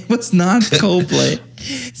Fortnite. It was not Coldplay.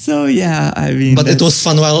 So yeah, I mean, but it was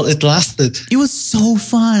fun while it lasted. It was so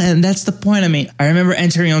fun, and that's the point. I mean, I remember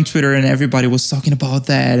entering on Twitter, and everybody was talking about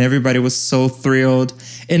that. Everybody was so thrilled,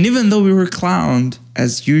 and even though we were clowned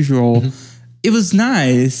as usual. It was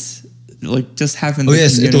nice, like just having. Oh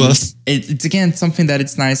yes, it was. It's again something that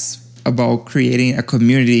it's nice about creating a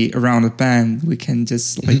community around a band. We can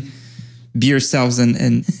just like be ourselves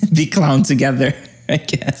and be clown together, I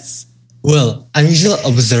guess. Well, I'm usually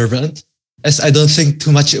observant, as I don't think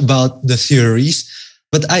too much about the theories,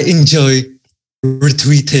 but I enjoy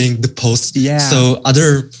retweeting the post, so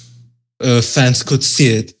other fans could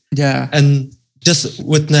see it, and just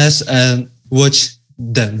witness and watch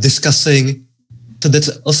them discussing. So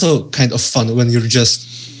that's also kind of fun when you're just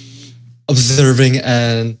observing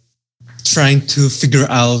and trying to figure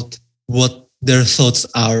out what their thoughts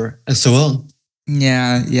are and so on.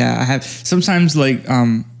 Yeah. I have sometimes like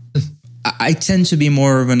I tend to be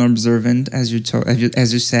more of an observant, as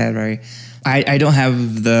you said, right? I don't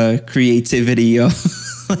have the creativity of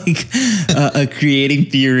like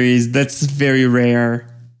creating theories. That's very rare.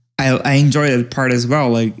 I enjoy that part as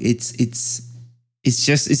well. Like it's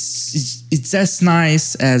as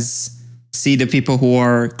nice as see the people who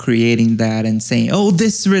are creating that and saying,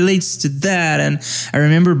 this relates to that. And I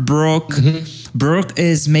remember Brooke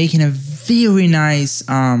is making a very nice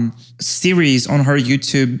series on her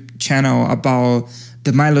YouTube channel about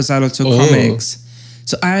the Milo Xyloto comics.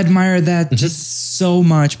 So I admire that just so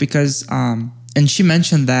much because and she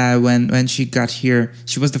mentioned that when she got here,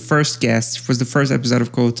 she was the first guest, it was the first episode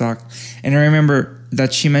of Cold Talk. And I remember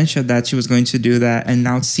that she mentioned that she was going to do that, and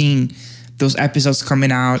now seeing those episodes coming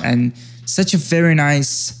out and such a very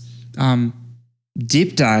nice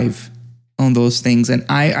deep dive on those things. And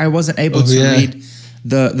I wasn't able to read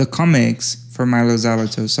the comics for Milo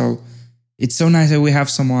Xyloto. So it's so nice that we have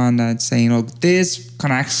someone that's saying, this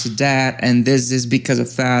connects to that, and this is because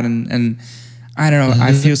of that. And I don't know,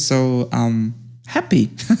 I feel so happy.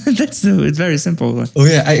 It's very simple.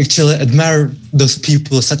 I actually admire those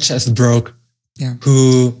people such as Brooke,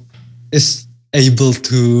 who is able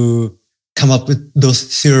to come up with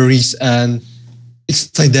those theories and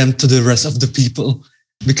explain them to the rest of the people,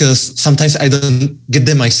 because sometimes I don't get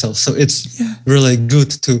them myself. So it's really good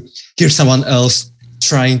to hear someone else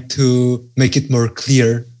trying to make it more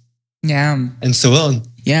clear. Yeah. And so on.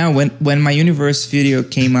 Yeah, when my universe video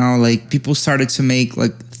came out, like people started to make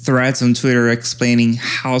like threads on Twitter explaining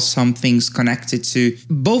how some things connected to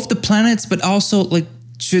both the planets, but also like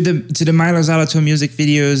to the Milo Xyloto music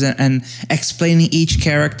videos and explaining each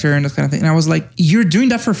character and that kind of thing. And I was like, you're doing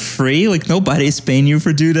that for free? Like nobody's paying you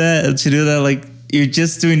to do that. Like you're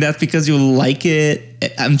just doing that because you like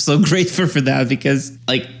it. I'm so grateful for that because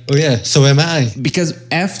like... Oh yeah, so am I. Because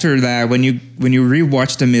after that, when you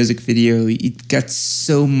rewatch the music video, it gets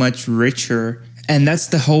so much richer. And that's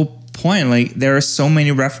the whole point. Like there are so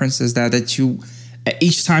many references that you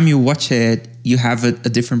each time you watch it, you have a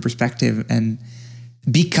different perspective, and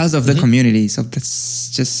because of the community. So that's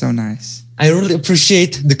just so nice. I really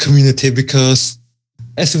appreciate the community because,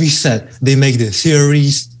 as we said, they make the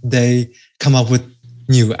theories, they come up with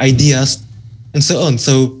new ideas, and so on.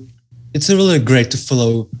 So it's really great to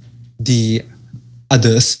follow the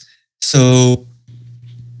others. So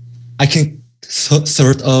I can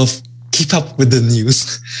sort of keep up with the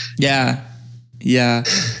news. Yeah.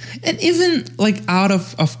 And even like out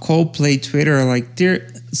of Coldplay Twitter, like they're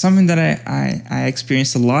something that I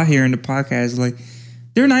experienced a lot here in the podcast. Like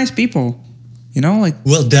they're nice people, you know, like.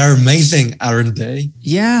 Well, they're amazing, aren't they?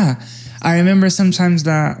 Yeah. I remember sometimes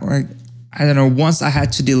that, like, I don't know, once I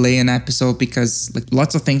had to delay an episode because like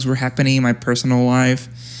lots of things were happening in my personal life,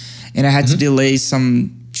 and I had to delay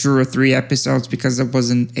some 2 or 3 episodes because I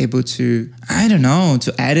wasn't able to, I don't know,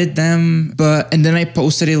 to edit them. And then I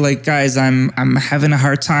posted it like, guys, I'm having a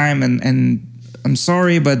hard time and I'm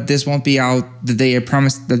sorry, but this won't be out the day I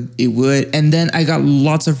promised that it would. And then I got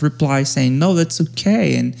lots of replies saying, no, that's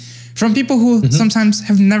okay. And from people who sometimes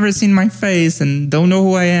have never seen my face and don't know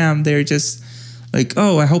who I am, they're just like,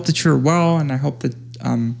 oh, I hope that you're well, and I hope that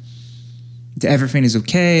everything is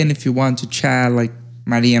okay. And if you want to chat, like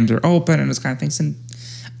my DMs are open and those kind of things. And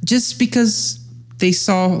just because they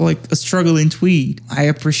saw like a struggling tweet, I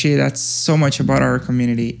appreciate that so much about our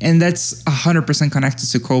community. And that's 100% connected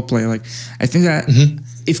to Coldplay. Like, I think that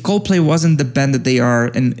if Coldplay wasn't the band that they are,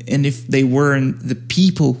 and if they weren't the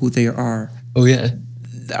people who they are, oh yeah,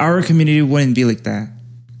 our community wouldn't be like that.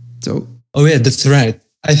 So, oh yeah, that's right.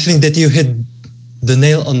 I think that you hit the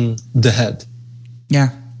nail on the head. Yeah.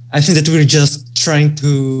 I think that we're just trying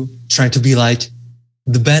to be like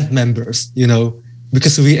the band members, you know,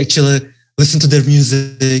 because we actually listen to their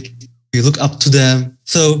music, we look up to them.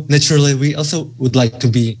 So naturally, we also would like to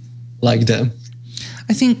be like them.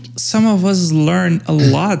 I think some of us learn a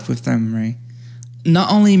lot with them, right?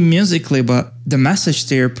 Not only musically, but the message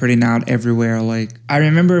they're putting out everywhere. Like, I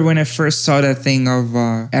remember when I first saw that thing of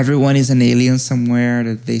everyone is an alien somewhere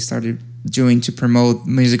that they started doing to promote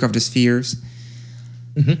Music of the Spheres.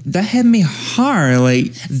 That hit me hard.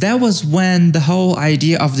 Like, that was when the whole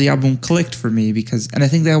idea of the album clicked for me, and I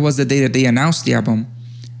think that was the day that they announced the album.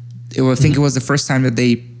 I think it was the first time that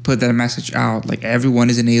they put that message out, like everyone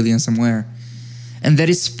is an alien somewhere. And that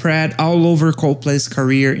is spread all over Coldplay's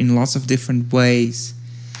career in lots of different ways.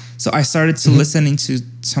 So I started to listen into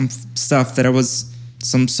some stuff that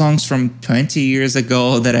some songs from 20 years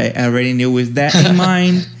ago that I already knew with that in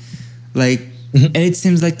mind. Like, and it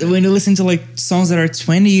seems like when you listen to like songs that are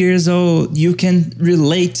 20 years old, you can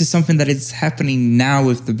relate to something that is happening now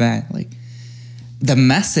with the band. Like, the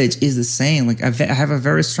message is the same. Like, I have a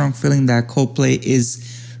very strong feeling that Coldplay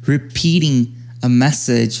is repeating a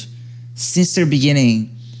message since their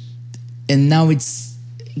beginning, and now it's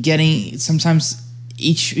getting sometimes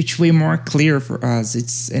each way more clear for us.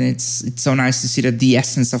 It's so nice to see that the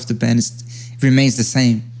essence of the band remains the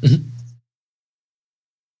same.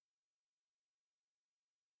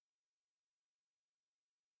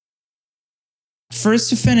 First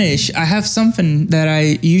to finish, I have something that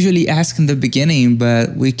I usually ask in the beginning,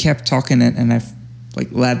 but we kept talking and I've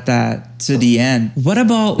like led that to the end. What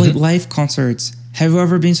about like live concerts? Have you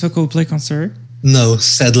ever been to a Coldplay concert? No,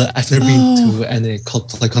 sadly, I've never been to any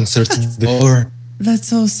Coldplay concerts before. That's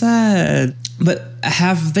so sad. But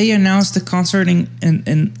have they announced the concert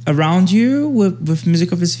in around you with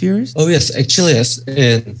Music of the Spheres? Oh yes, actually yes.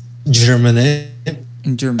 In Germany,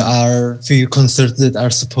 there are few concerts that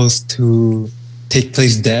are supposed to take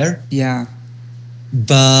place there. Yeah.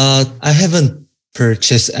 But I haven't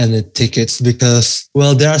purchased any tickets because,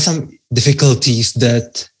 well, there are some difficulties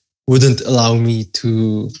that wouldn't allow me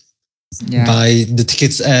to buy the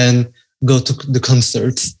tickets and go to the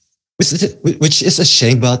concerts, which is a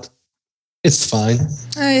shame, but it's fine.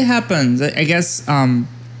 It happens. I guess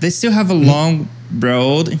they still have a long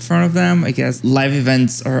road in front of them. I guess live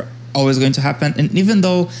events are always going to happen. And even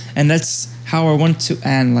though, and that's how I want to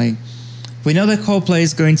end, like, we know that Coldplay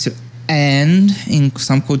is going to end, in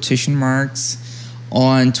some quotation marks,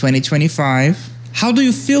 on 2025. How do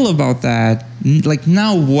you feel about that? Like,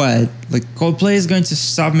 now what? Like, Coldplay is going to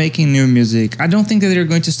stop making new music. I don't think that they're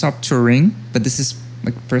going to stop touring, but this is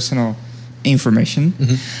like personal information.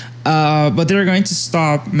 But they're going to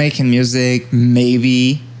stop making music,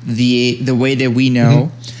 maybe the way that we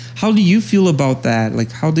know. How do you feel about that?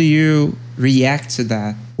 Like, how do you react to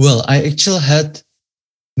that? Well, I actually had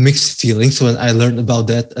mixed feelings when I learned about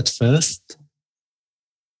that at first.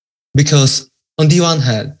 Because on the one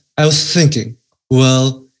hand, I was thinking,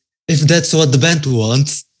 well, if that's what the band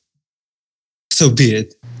wants, so be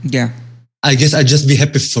it. Yeah. I guess I'd just be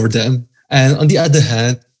happy for them. And on the other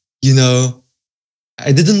hand,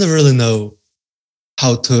 I didn't really know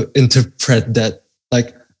how to interpret that,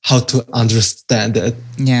 like how to understand that.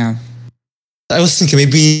 Yeah. I was thinking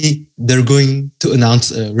maybe they're going to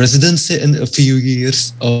announce a residency in a few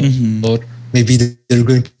years, or maybe they're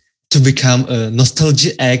going to become a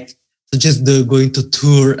nostalgia act, so just they're going to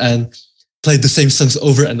tour and play the same songs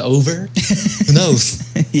over and over. Who knows?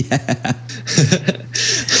 Yeah.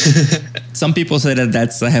 Some people say that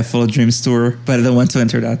that's a Full of Dreams tour, but I don't want to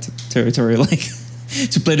enter that territory, like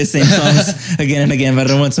to play the same songs again and again. But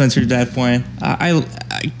I don't want to enter that point. I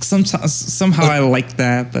sometimes somehow I like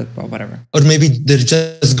that, but well, whatever. Or maybe they're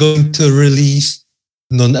just going to release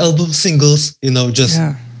non-album singles. Just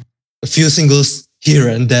a few singles here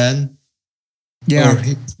and then. Yeah.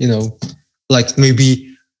 Or like maybe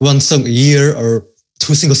one song a year or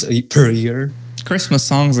two singles per year. Christmas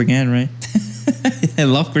songs again, right? I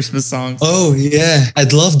love Christmas songs. Oh yeah,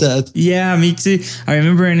 I'd love that. Yeah, me too. I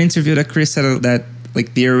remember an interview that Chris said that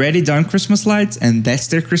like they already done Christmas lights and that's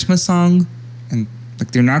their Christmas song, and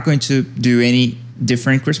like they're not going to do any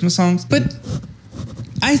different Christmas songs. But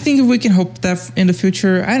I think we can hope that in the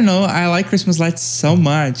future. I don't know. I like Christmas lights so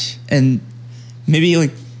much, and maybe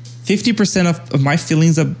like 50% of my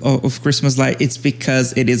feelings of Christmas light, it's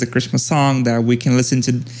because it is a Christmas song that we can listen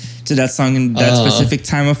to that song in that specific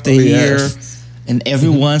time of the year. Yes. And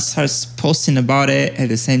everyone starts posting about it at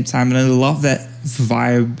the same time. And I love that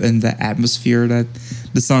vibe and the atmosphere that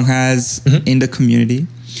the song has in the community.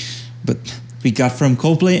 But we got from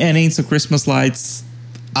Coldplay ending to Christmas lights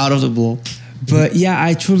out of the blue. But yeah,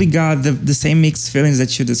 I truly got the same mixed feelings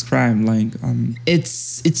that you described. Like,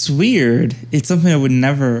 it's weird. It's something I would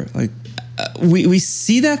never like. We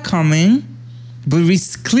see that coming, but we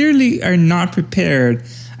clearly are not prepared.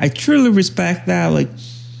 I truly respect that. Like,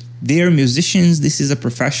 they are musicians. This is a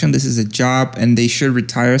profession. This is a job, and they should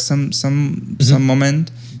retire some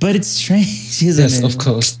moment. But it's strange, isn't it? Yes, of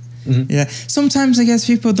course. Mm-hmm. Yeah, sometimes I guess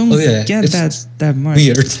people don't get that much.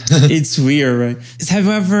 Weird. It's weird, right? Have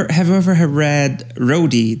you ever read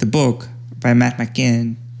Roadie, the book by Matt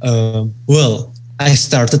McKean? Well, I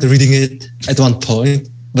started reading it at one point,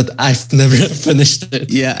 but I've never finished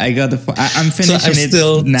it. Yeah, I got I'm finishing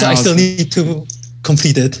it now. So I still need to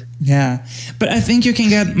complete it. Yeah, but I think you can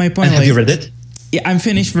get my point. And have you read it? Yeah, I'm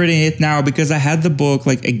finished reading it now because I had the book.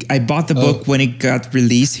 Like I bought the book when it got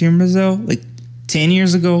released here in Brazil, like 10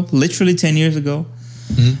 years ago, literally 10 years ago.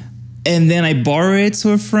 Mm-hmm. And then I borrowed it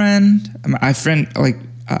to a friend.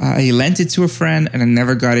 I lent it to a friend and I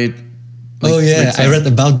never got it. I read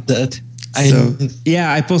about that.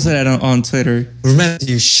 I posted that on Twitter. Remember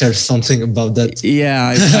you shared something about that. Yeah,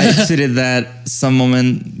 I tweeted that some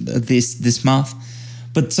moment this month.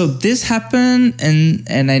 But so this happened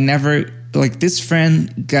and I never, like, this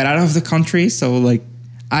friend got out of the country. So like,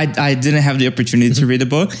 I didn't have the opportunity to read the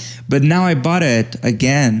book, but now I bought it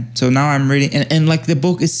again. So now I'm reading, and like the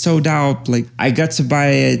book is sold out. Like I got to buy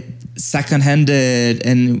it second-handed,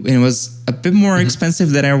 and it was a bit more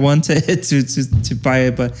expensive than I wanted to buy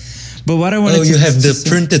it. But what I wanted to... Oh, you have the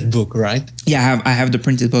printed book, right? Yeah, I have the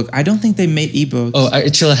printed book. I don't think they made ebooks. Oh, I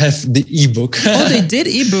actually have the ebook. Oh, they did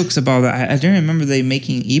ebooks about that. I don't remember they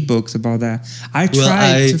making ebooks about that. I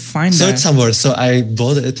tried to find that. I saw it somewhere, so I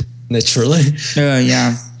bought it. Naturally.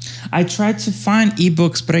 Yeah. I tried to find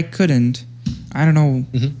ebooks, but I couldn't. I don't know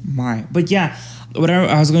why. But yeah, what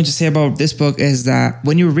I was going to say about this book is that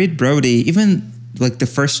when you read Brody, even like the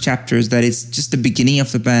first chapters, that it's just the beginning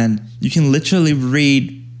of the band, you can literally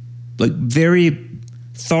read like very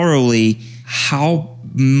thoroughly how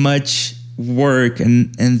much work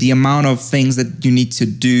and the amount of things that you need to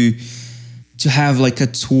do to have like a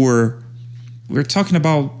tour. We're talking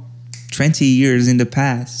about 20 years in the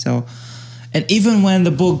past. So, and even when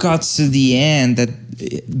the book got to the end, that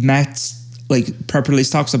Matt like properly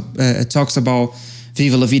talks about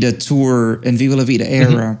Viva La Vida tour and Viva La Vida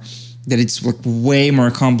era, that it's like way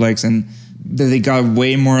more complex and that they got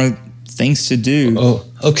way more things to do. Oh,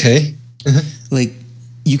 okay. Like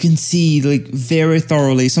you can see like very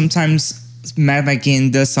thoroughly. Sometimes Matt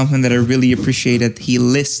McKean does something that I really appreciated. He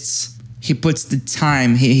puts the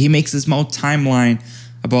time. He makes a small timeline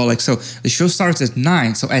about like, so the show starts at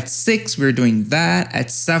 9. So at 6, we're doing that.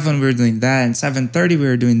 At 7, we're doing that. And 7:30,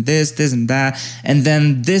 we're doing this and that. And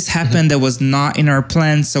then this happened that was not in our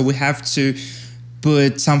plan. So we have to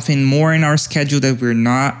put something more in our schedule that we're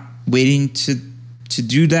not waiting to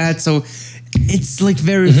do that. So it's like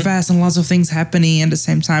very fast and lots of things happening at the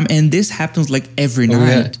same time. And this happens like every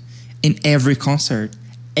night, in every concert,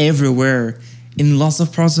 everywhere, in lots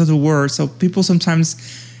of parts of the world. So people sometimes...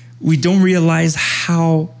 we don't realize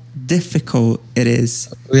how difficult it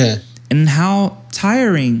is Yeah. and how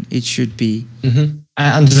tiring it should be.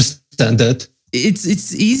 I understand that.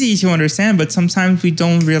 It's easy to understand, but sometimes we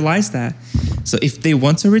don't realize that. So if they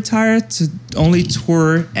want to retire to only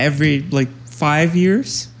tour every like 5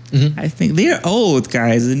 years, I think they're old,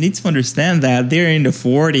 guys. They need to understand that they're in the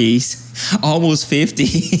 40s, almost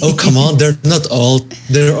 50. Oh, come on. They're not old.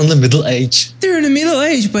 They're on the middle age. They're in the middle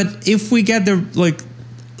age, but if we get the like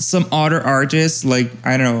some other artists, like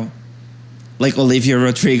I don't know, like Olivia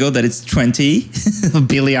Rodrigo, that it's 20,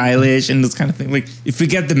 Billie Eilish, and this kind of thing. Like if we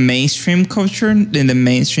get the mainstream culture and the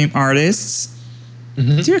mainstream artists,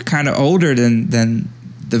 they're kind of older than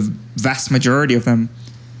the vast majority of them.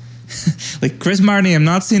 Like Chris Martin, I'm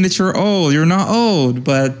not saying that you're old. You're not old,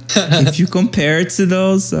 but if you compare it to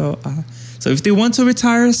those, so if they want to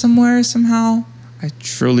retire somewhere somehow, I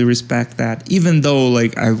truly respect that. Even though,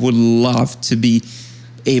 like, I would love to be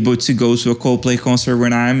able to go to a Coldplay concert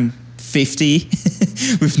when I'm 50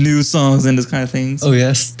 with new songs and this kind of things. Oh,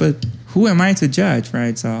 yes. But who am I to judge,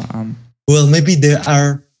 right? So, Well, maybe they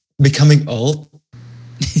are becoming old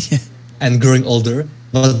yeah. and growing older,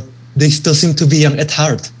 but they still seem to be young at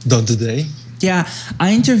heart, don't they? Yeah,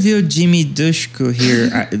 I interviewed Jimmy Dushku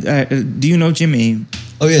here. Do you know Jimmy?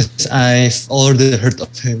 Oh, yes. I've already heard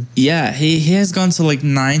of him. Yeah, he has gone to like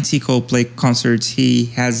 90 Coldplay concerts. He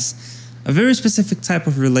has a very specific type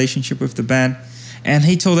of relationship with the band. And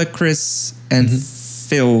he told that Chris and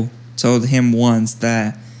Phil told him once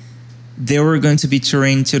that they were going to be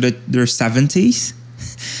touring to their 70s.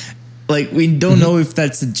 Like, we don't know if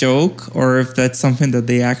that's a joke or if that's something that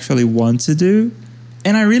they actually want to do.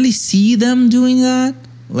 And I really see them doing that.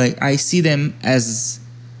 Like, I see them as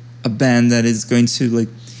a band that is going to, like,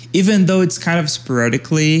 even though it's kind of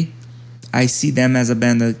sporadically, I see them as a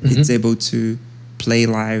band that is able to play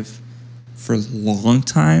live for a long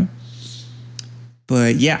time.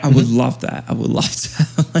 But yeah, I would love that. I would love to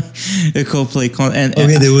have like a Coldplay concert. And Oh,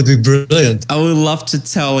 yeah, they would be brilliant. I would love to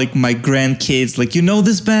tell like my grandkids, like, you know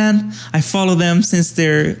this band? I follow them since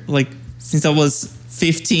I was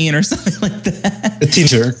 15 or something like that. A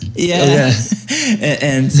teacher. Yeah. Oh, yeah.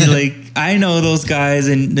 and so, like, I know those guys,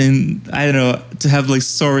 and I don't know, to have like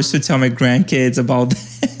stories to tell my grandkids about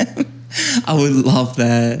them. I would love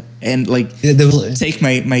that. And like Yeah, they will. take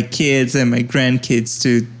my kids and my grandkids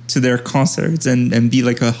to their concerts and be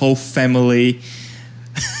like a whole family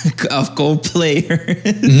of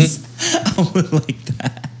Coldplayers. I would like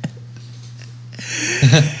that.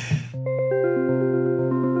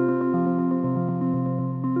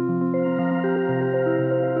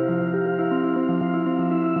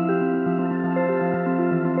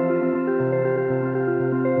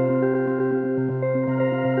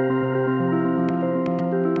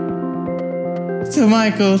 So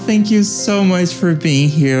Michael, thank you so much for being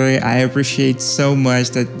here. I appreciate so much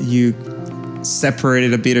that you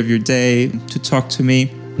separated a bit of your day to talk to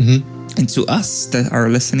me and to us that are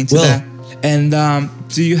listening to that. And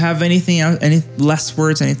do you have anything else, any last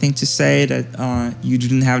words, anything to say that you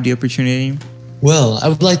didn't have the opportunity? Well, I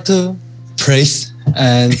would like to praise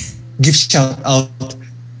and give shout out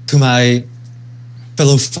to my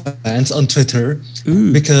fellow fans on Twitter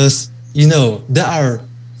because, you know, they are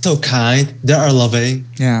so kind, they are loving,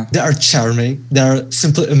 they are charming, they are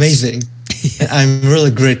simply amazing. And I'm really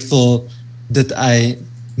grateful that I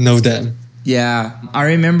know them. Yeah, I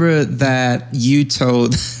remember that you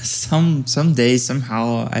told some days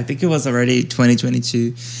somehow, I think it was already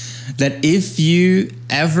 2022, that if you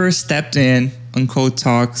ever stepped in on Code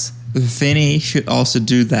Talks, Vinny should also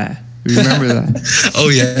do that. Remember that? Oh,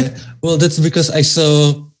 yeah. Well, that's because I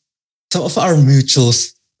saw some of our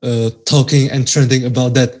mutuals talking and trending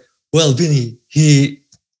about that. Well, Vinny, he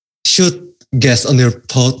should guest on your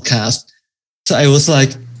podcast. So I was like,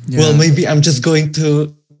 well, maybe I'm just going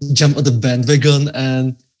to jump on the bandwagon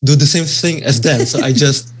and do the same thing as them. So I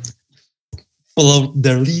just followed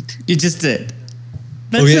their lead. You just did.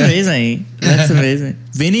 That's amazing. That's amazing.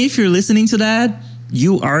 Vinny, if you're listening to that,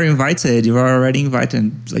 you are invited. You are already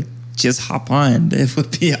invited. Like, just hop on. It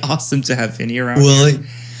would be awesome to have Vinny around. Well,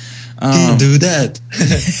 he do that.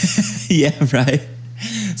 Yeah, right.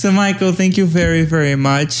 So, Michael, thank you very, very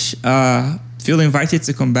much. Feel invited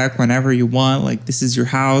to come back whenever you want. Like, this is your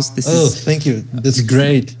house. Thank you. That's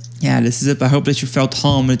great. Yeah, this is it. I hope that you felt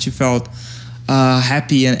home, that you felt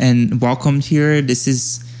happy and welcomed here. This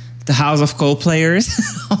is the House of Coldplayers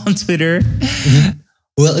on Twitter.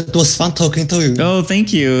 Well, it was fun talking to you. Oh,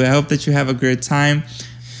 thank you. I hope that you have a great time.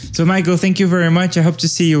 So, Michael, thank you very much. I hope to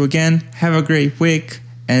see you again. Have a great week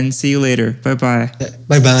and see you later. Bye-bye.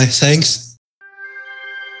 Bye-bye. Thanks.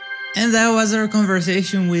 And that was our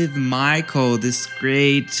conversation with Michael, this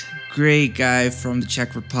great guy from the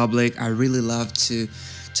Czech Republic. I really love to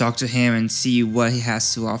talk to him and see what he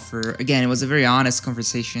has to offer. Again, it was a very honest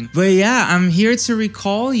conversation. But yeah, I'm here to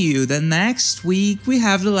recall you that next week we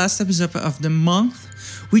have the last episode of the month,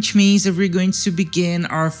 which means that we're going to begin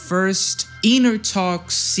our first Inner Talk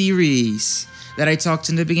series that I talked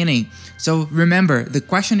in the beginning. So remember, the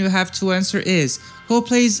question you have to answer is,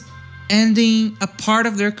 Coldplay's ending a part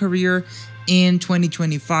of their career in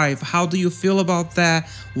 2025. How do you feel about that?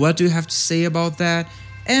 What do you have to say about that?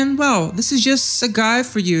 And well, this is just a guide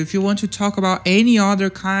for you. If you want to talk about any other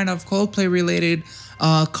kind of Coldplay related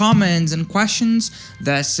comments and questions,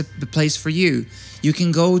 that's the place for you. You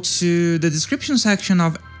can go to the description section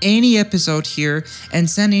of any episode here and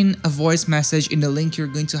send in a voice message in the link you're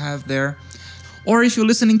going to have there. Or if you're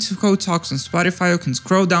listening to Code Talks on Spotify, you can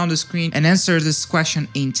scroll down the screen and answer this question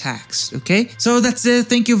in text, okay? So that's it.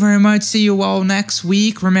 Thank you very much. See you all next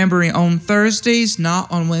week. Remembering on Thursdays,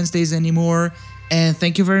 not on Wednesdays anymore. And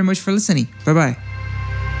thank you very much for listening. Bye-bye.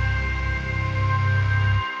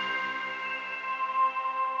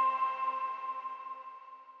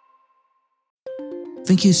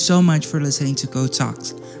 Thank you so much for listening to Code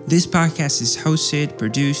Talks. This podcast is hosted,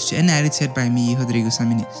 produced, and edited by me, Rodrigo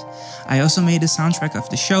Saminis. I also made the soundtrack of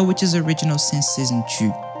the show, which is original since season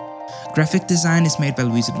 2. Graphic design is made by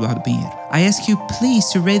Luis Eduardo Pinheiro. I ask you please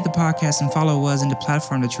to rate the podcast and follow us in the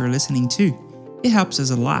platform that you're listening to. It helps us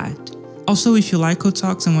a lot. Also, if you like Code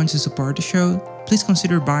Talks and want to support the show, please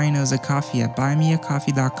consider buying us a coffee at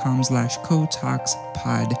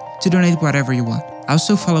buymeacoffee.com/CodeTalksPod to donate whatever you want.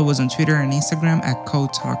 Also, follow us on Twitter and Instagram at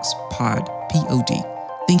CodeTalksPod, Pod.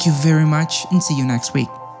 Thank you very much and see you next week.